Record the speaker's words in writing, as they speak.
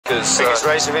because... biggest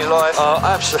race of his life.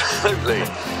 Absolutely.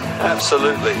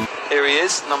 Absolutely. Here he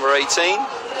is, number 18,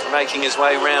 making his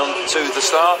way round to the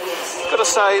start. Got to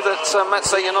say that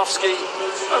Maciej Janowski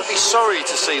won't be sorry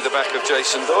to see the back of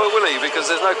Jason Doyle, will he?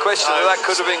 Because there's no question that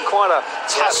could have been quite a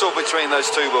tussle between those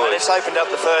two boys. And it's opened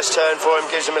up the first turn for him,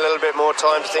 gives him a little bit more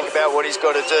time to think about what he's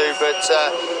got to do. But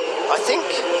I think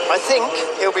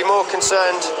he'll be more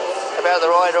concerned about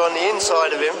the rider on the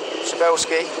inside of him,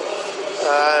 Szybelski,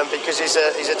 because he's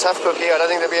a tough cookie. I don't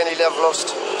think there'll be any love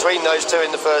lost between those two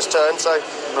in the first turn. So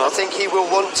I think he will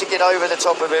want to get over the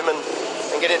top of him and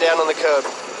get it down on the curb.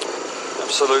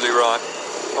 Absolutely right.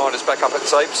 Riders back up at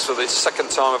tapes for the second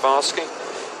time of asking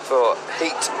for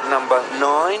heat number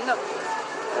 9.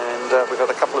 And we've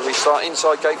had a couple of restart.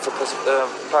 Inside gate for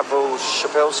Paweł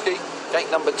Szybelski.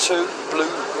 Gate number 2, blue,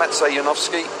 Maciej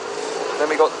Janowski. Then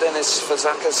we got Dennis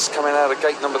Fazekas coming out of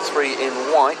gate number 3 in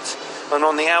white. And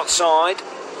on the outside,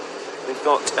 we've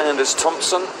got Anders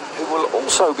Thompson, who will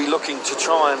also be looking to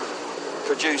try and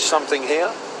produce something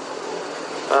here.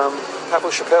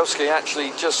 Paweł Szybelski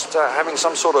actually just having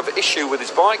some sort of issue with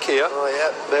his bike here. Oh,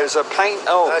 yeah. There's a paint...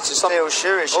 Oh, that's a steel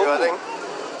shoe issue, I think.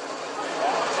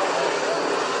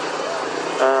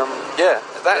 Yeah,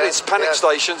 that is panic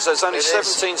stations. There's only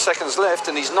 17 seconds left,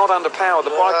 and he's not under power.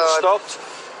 The bike has stopped.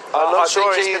 I'm not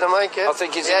sure he's going to make it. I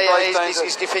think he's in great danger.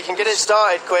 If he can get it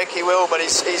started quick, he will, but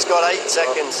he's got 8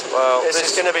 seconds. Well, this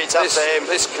is going to be tough for him.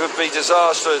 This could be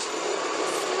disastrous.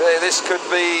 This could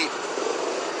be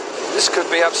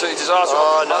absolutely disastrous.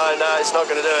 Oh, no, it's not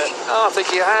going to do it. Oh, I think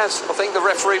he has. I think the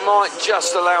referee might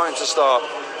just allow him to start.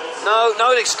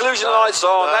 No exclusion lights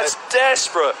on. No. That's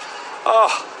desperate.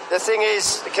 Oh. The thing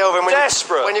is, Kelvin, when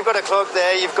you've got a clock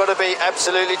there, you've got to be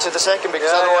absolutely to the second, because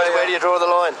otherwise, where do you draw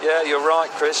the line? Yeah, you're right,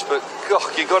 Chris, but God,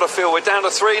 you've got to feel we're down to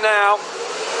 3 now.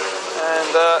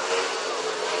 And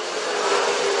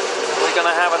we're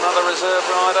going to have another reserve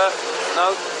rider.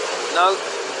 No,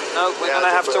 we're going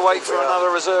to have to wait for another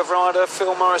reserve rider.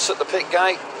 Phil Morris at the pit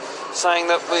gate,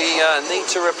 saying that we need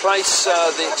to replace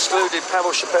the excluded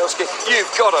Paweł Szybelski.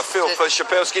 You've got to feel for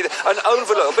Szybelski. An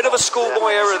overlook, a bit of a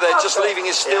schoolboy error there, just leaving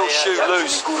his steel shoe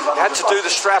loose. He had to do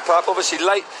the strap up, obviously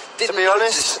late. To be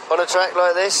honest, on a track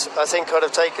like this, I think I'd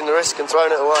have taken the risk and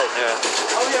thrown it away. Yeah.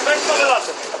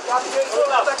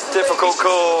 Difficult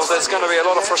call. There's going to be a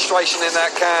lot of frustration in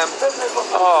that camp.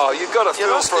 Oh, you've got to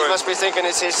feel for him. He must be thinking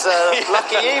it's his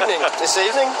lucky evening this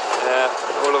evening. Yeah.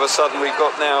 All of a sudden, we've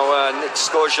got now Nick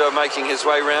Scorgia making his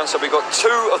way round. So we've got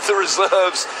 2 of the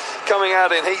reserves coming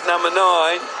out in heat number 9.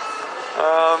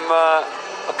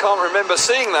 I can't remember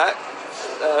seeing that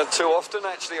too often.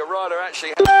 Actually, a rider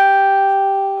actually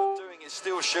doing his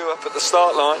steel shoe up at the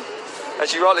start line.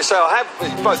 As you rightly say,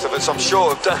 both of us, I'm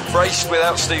sure, have raced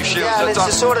without steel shoes. Yeah, and it's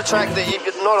the sort of track that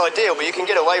not ideal, but you can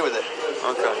get away with it.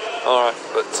 Okay, all right,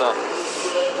 but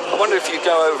I wonder if you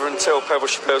go over and tell Paweł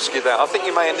Szybelski that. I think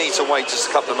you may need to wait just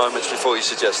a couple of moments before you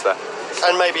suggest that.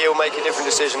 And maybe he'll make a different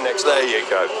decision next time. There you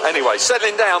go. Anyway,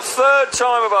 settling down, 3rd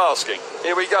time of asking.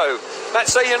 Here we go.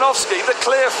 Maciej Janowski, the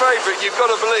clear favourite, you've got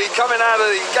to believe, coming out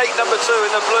of the gate number 2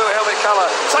 in the blue helmet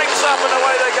colour. Takes up and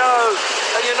away they go.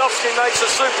 And Janowski makes a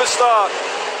super start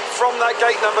from that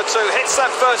gate number 2. Hits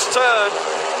that first turn.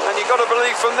 And you've got to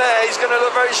believe from there he's going to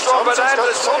look very strong. But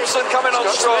Anders Thompson coming on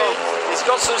strong. He's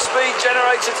got some speed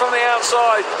generated from the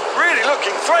outside. Really looking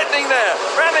threatening there.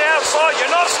 Round the outside,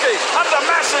 Janowski under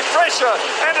massive pressure.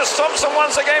 Anders Thompson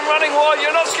once again running wide.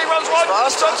 Janowski runs wide.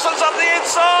 Thompson's up the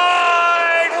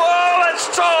inside. Whoa, that's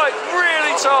tight.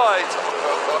 Really tight.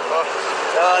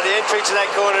 The entry to that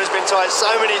corner has been tight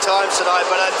so many times tonight,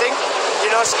 but I think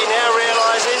Janowski now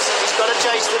realises he's got to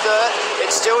chase the dirt.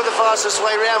 It's still the fastest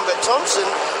way round, but Thompson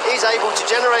is able to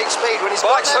generate speed when he's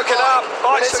Bike's hooking up.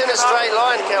 When it's in a straight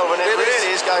line, Kelvin, it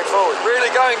really is going forward. Really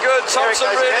going good. Thompson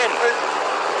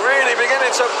really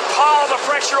beginning to pile the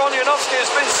pressure on Janowski.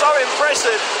 It's been so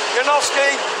impressive.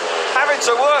 Janowski having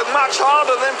to work much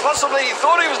harder than possibly he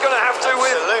thought he was going to have to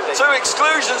with 2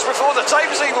 exclusions before the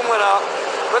tapes even went up.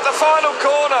 But the final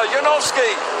corner, Janowski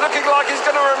looking like he's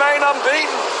going to remain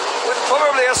unbeaten, with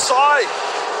probably a sigh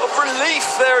of relief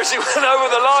there as he went over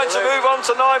the line to move on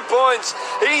to 9 points.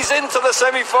 He's into the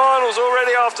semi-finals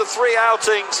already after 3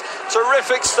 outings.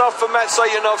 Terrific stuff for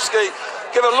Maciej Janowski.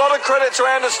 Give a lot of credit to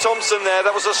Anders Thompson there.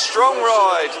 That was a strong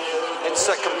ride in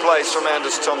second place from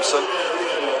Anders Thompson.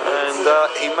 And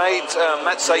he made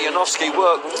Maciej Janowski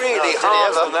work really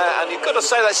hard on that. And you've got to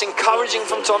say that's encouraging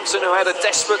from Thompson, who had a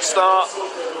desperate start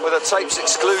with a tapes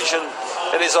exclusion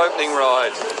in his opening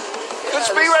ride. Good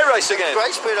speedway race again.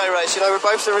 Great speedway race, with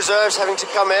both the reserves having to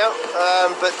come out,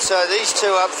 but these 2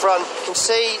 up front, can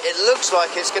see it looks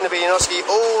like it's going to be Janowski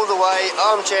all the way,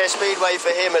 armchair speedway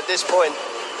for him at this point.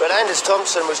 But Anders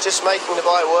Thompson was just making the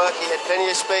bike work. He had plenty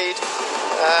of speed,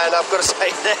 and I've got to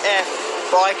say there,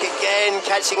 bike again,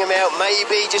 catching him out,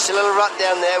 maybe just a little rut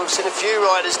down there. We've seen a few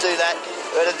riders do that,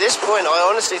 but at this point I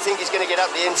honestly think he's going to get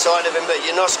up the inside of him. But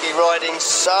Janoski riding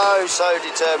so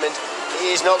determined.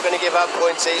 He is not going to give up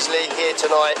points easily here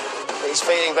tonight. He's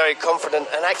feeling very confident,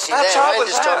 and actually there,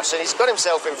 Anders Thompson, he's got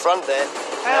himself in front there.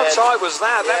 How tight was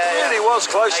that? That really was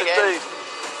close indeed.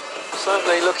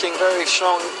 Certainly looking very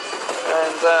strong.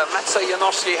 And Matej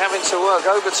Janoski having to work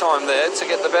overtime there to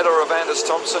get the better of Anders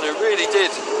Thompson, who really did.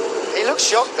 He looks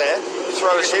shocked there.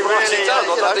 Throws he really does.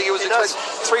 I don't think he was expecting.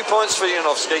 3 points for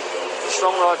Janoski.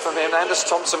 Strong ride from him. Anders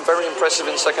Thompson very impressive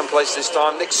in second place this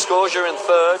time. Nick Skorja in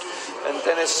third, and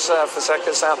Dennis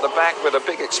Fazekas out the back with a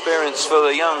big experience for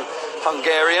the young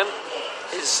Hungarian.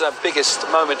 His biggest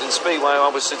moment in Speedway, I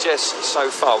would suggest,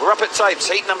 so far. We're up at tapes,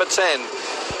 heat number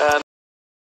 10.